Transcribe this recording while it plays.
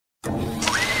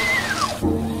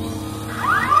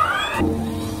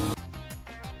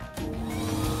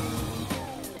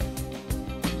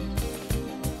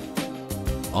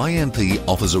IMP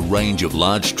offers a range of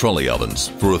large trolley ovens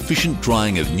for efficient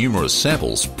drying of numerous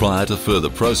samples prior to further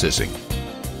processing.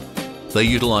 They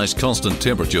utilise constant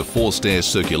temperature forced air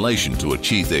circulation to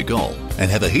achieve their goal and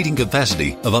have a heating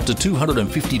capacity of up to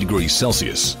 250 degrees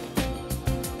Celsius.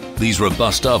 These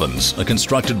robust ovens are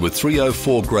constructed with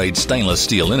 304 grade stainless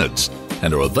steel innards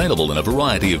and are available in a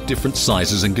variety of different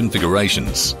sizes and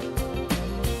configurations.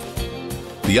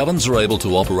 The ovens are able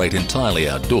to operate entirely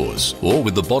outdoors or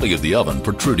with the body of the oven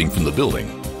protruding from the building.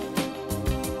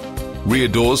 Rear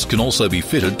doors can also be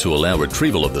fitted to allow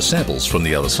retrieval of the samples from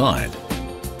the other side.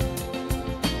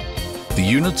 The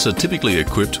units are typically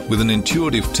equipped with an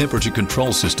intuitive temperature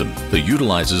control system that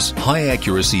utilises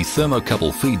high-accuracy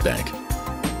thermocouple feedback.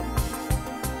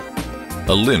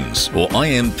 A LIMS or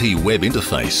IMP web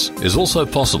interface is also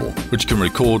possible, which can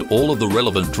record all of the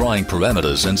relevant drying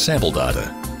parameters and sample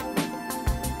data.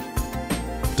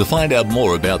 To find out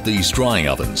more about these drying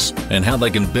ovens and how they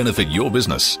can benefit your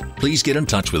business, please get in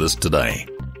touch with us today.